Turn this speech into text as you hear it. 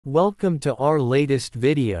Welcome to our latest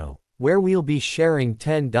video, where we'll be sharing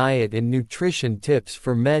 10 diet and nutrition tips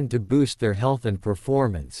for men to boost their health and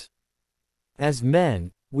performance. As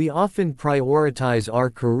men, we often prioritize our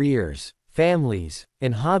careers, families,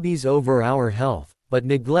 and hobbies over our health, but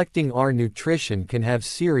neglecting our nutrition can have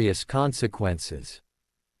serious consequences.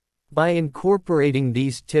 By incorporating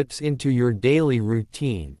these tips into your daily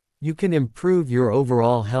routine, you can improve your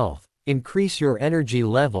overall health, increase your energy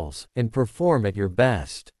levels, and perform at your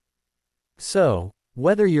best. So,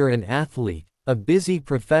 whether you're an athlete, a busy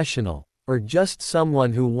professional, or just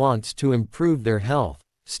someone who wants to improve their health,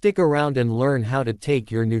 stick around and learn how to take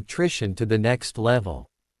your nutrition to the next level.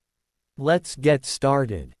 Let's get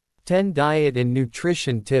started. 10 diet and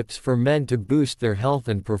nutrition tips for men to boost their health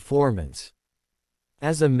and performance.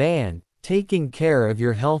 As a man, taking care of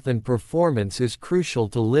your health and performance is crucial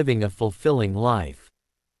to living a fulfilling life.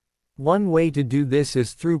 One way to do this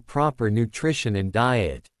is through proper nutrition and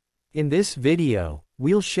diet. In this video,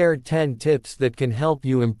 we'll share 10 tips that can help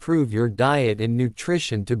you improve your diet and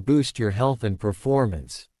nutrition to boost your health and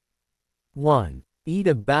performance. 1. Eat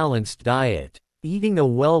a balanced diet. Eating a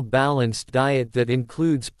well-balanced diet that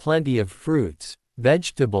includes plenty of fruits,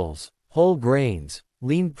 vegetables, whole grains,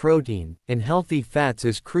 lean protein, and healthy fats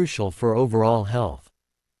is crucial for overall health.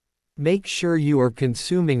 Make sure you are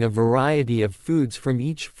consuming a variety of foods from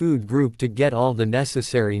each food group to get all the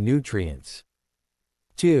necessary nutrients.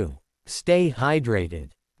 2. Stay hydrated.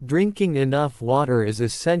 Drinking enough water is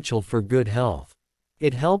essential for good health.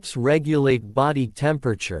 It helps regulate body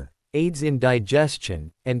temperature, aids in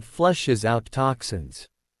digestion, and flushes out toxins.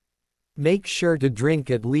 Make sure to drink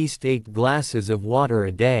at least 8 glasses of water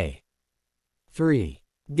a day. 3.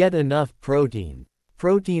 Get enough protein.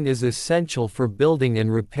 Protein is essential for building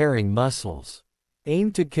and repairing muscles.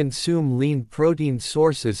 Aim to consume lean protein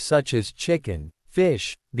sources such as chicken,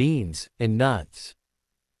 fish, beans, and nuts.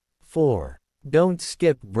 4. Don't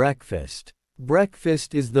skip breakfast.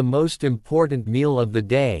 Breakfast is the most important meal of the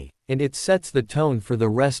day, and it sets the tone for the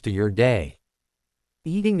rest of your day.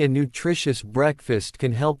 Eating a nutritious breakfast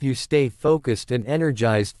can help you stay focused and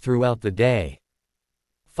energized throughout the day.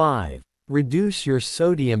 5. Reduce your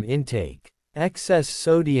sodium intake. Excess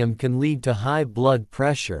sodium can lead to high blood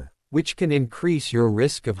pressure, which can increase your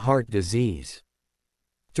risk of heart disease.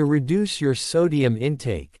 To reduce your sodium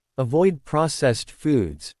intake, avoid processed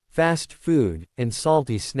foods, fast food, and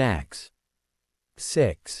salty snacks.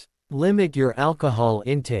 6. Limit your alcohol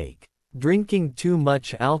intake. Drinking too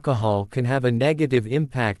much alcohol can have a negative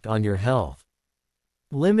impact on your health.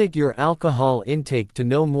 Limit your alcohol intake to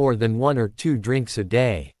no more than 1 or 2 drinks a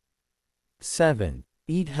day. 7.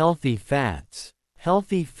 Eat healthy fats.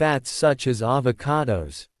 Healthy fats such as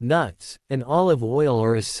avocados, nuts, and olive oil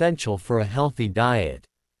are essential for a healthy diet.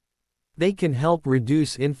 They can help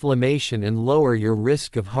reduce inflammation and lower your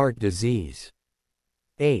risk of heart disease.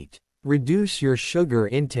 8. Reduce your sugar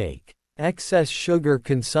intake. Excess sugar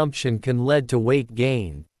consumption can lead to weight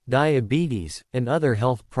gain, diabetes, and other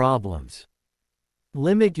health problems.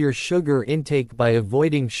 Limit your sugar intake by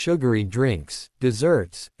avoiding sugary drinks,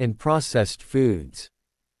 desserts, and processed foods.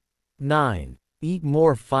 9. Eat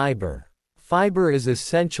more fiber. Fiber is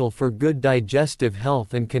essential for good digestive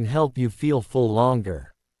health and can help you feel full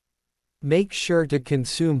longer. Make sure to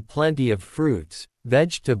consume plenty of fruits,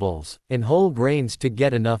 vegetables, and whole grains to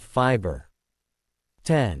get enough fiber.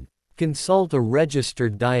 10. Consult a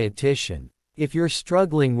registered dietitian. If you're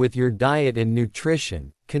struggling with your diet and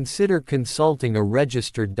nutrition, consider consulting a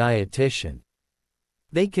registered dietitian.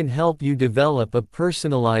 They can help you develop a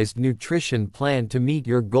personalized nutrition plan to meet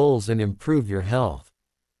your goals and improve your health.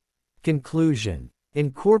 Conclusion: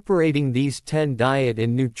 incorporating these 10 diet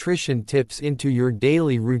and nutrition tips into your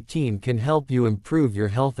daily routine can help you improve your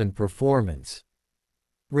health and performance.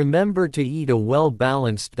 Remember to eat a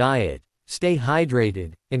well-balanced diet, stay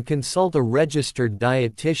hydrated, and consult a registered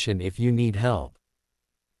dietitian if you need help.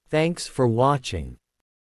 Thanks for watching.